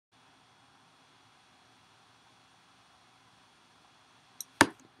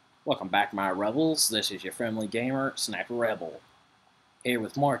Welcome back, my rebels. This is your friendly gamer, Sniper Rebel, here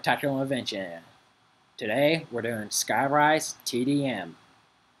with more tactical intervention. Today, we're doing Skyrise TDM.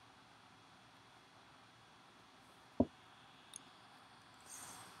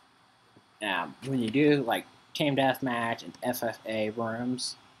 When you do like team deathmatch and FFA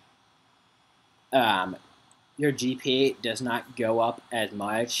rooms, um, your GP does not go up as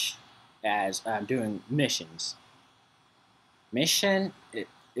much as doing missions. Mission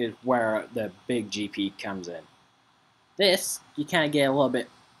is where the big GP comes in. This, you kind of get a little bit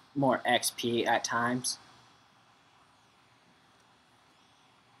more XP at times,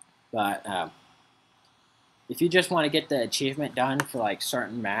 but if you just want to get the achievement done for like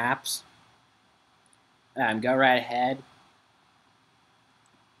certain maps, go right ahead.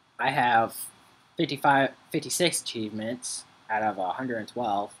 I have 56 achievements out of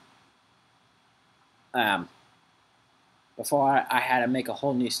 112. Um, Before I had to make a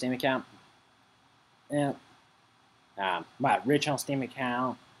whole new Steam account. Yeah. My original Steam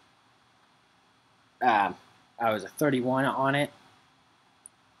account, um, I was a 31 on it,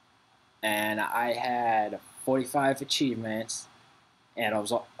 and I had 45 achievements, and I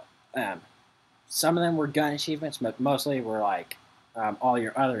was some of them were gun achievements, but mostly were like all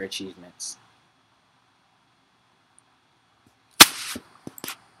your other achievements.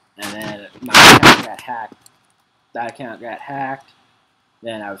 And then my account got hacked. That account got hacked.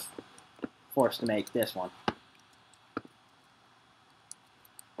 Then I was forced to make this one.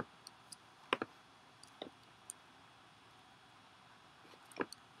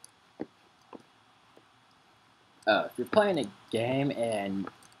 If you're playing a game and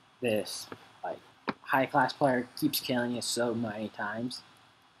this like high class player keeps killing you so many times,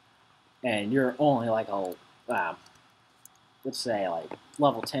 and you're only like let's say like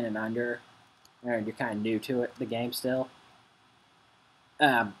level 10 and under, and you're kind of new to the game still,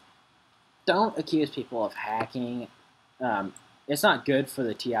 um, don't accuse people of hacking. It's not good for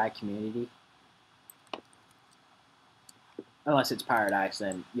the TI community. Unless it's Paradise,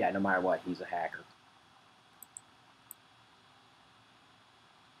 then yeah, no matter what, he's a hacker.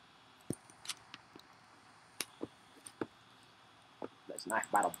 That's knife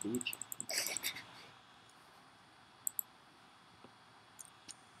battle beach.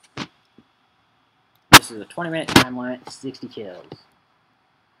 This is a 20-minute time limit, 60 kills.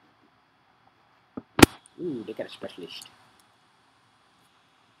 Ooh, they got a specialist.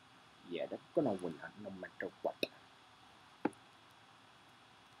 Yeah, they're gonna win no matter what.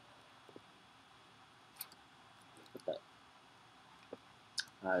 What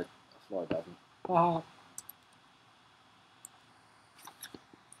the? Floor button. Oh.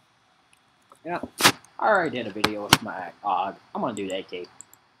 Yeah, I already did a video with my AUG. I'm gonna do the AK.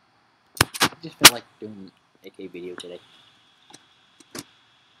 I just feel like doing AK video today.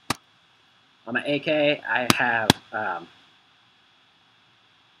 On my AK, I have I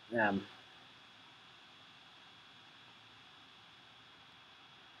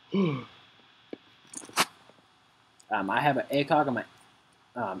have an ACOG on my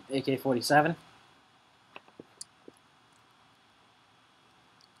AK-47.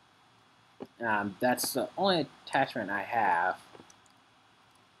 That's the only attachment I have.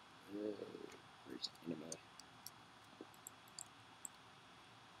 Where's the enemy?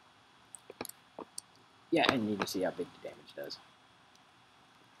 Yeah, and you can see how big the damage does.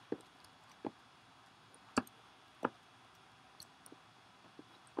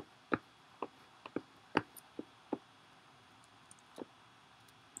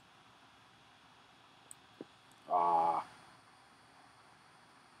 Ah.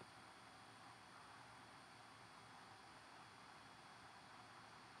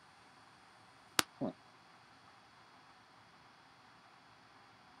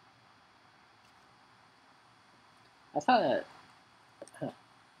 I thought that. Huh.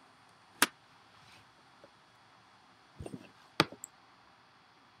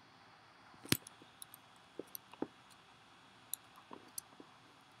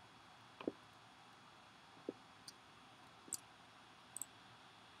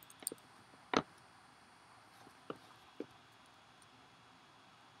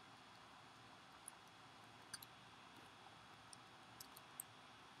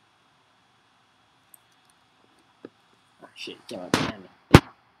 Oh, shit, came up behind me.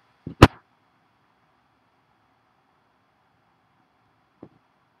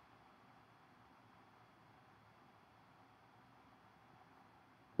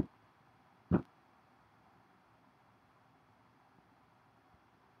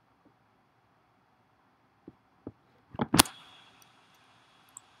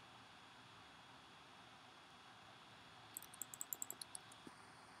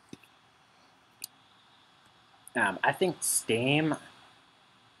 I think Steam,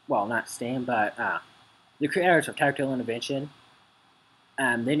 well, not Steam, but the creators of Tactical Intervention,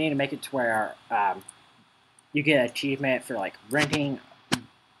 they need to make it to where you get an achievement for like renting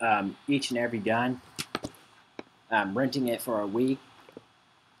each and every gun, renting it for a week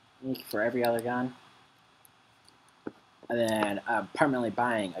for every other gun, and then permanently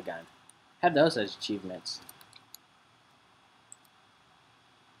buying a gun. Have those as achievements.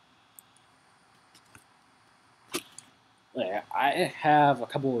 Yeah, I have a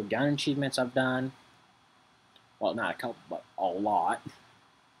couple of gun achievements I've done. Well, not a couple, but a lot.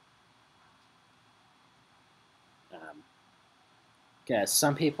 Because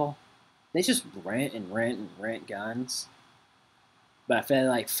some people, they just rent and rent and rent guns. But if they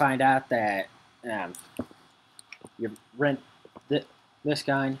like find out that um, you rent this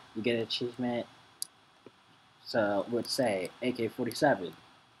gun, you get an achievement. So let's say AK-47.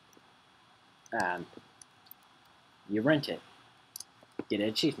 Um, you rent it, get an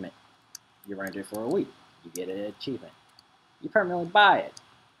achievement. You rent it for a week, you get an achievement. You permanently buy it,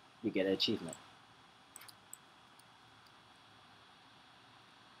 you get an achievement.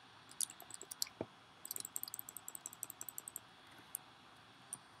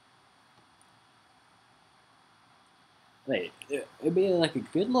 Like, it'd be like a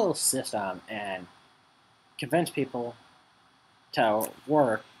good little system and convince people to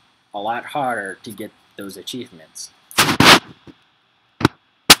work a lot harder to get those achievements.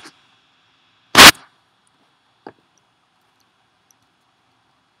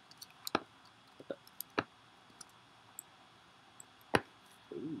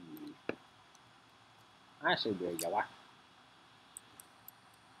 Ooh, I should be a yellow.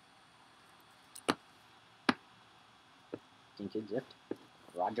 Think it's it.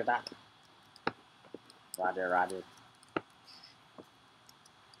 Roger that. Roger, roger.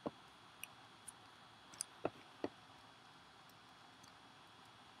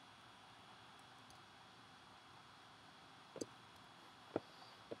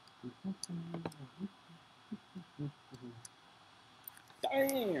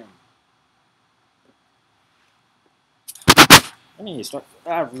 Damn. I need to start.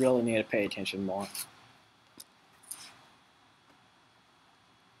 I really need to pay attention more.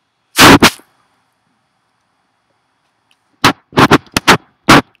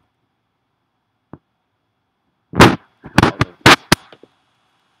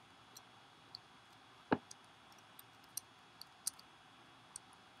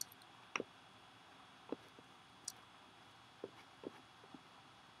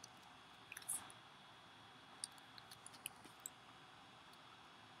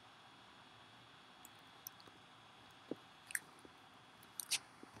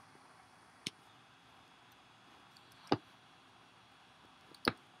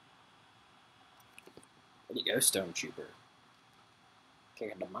 There you go, Stone Trooper.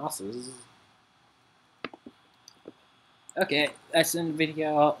 Kicking the mosses. Okay, that's in the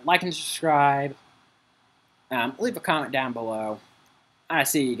video. Like and subscribe. Leave a comment down below. I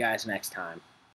see you guys next time.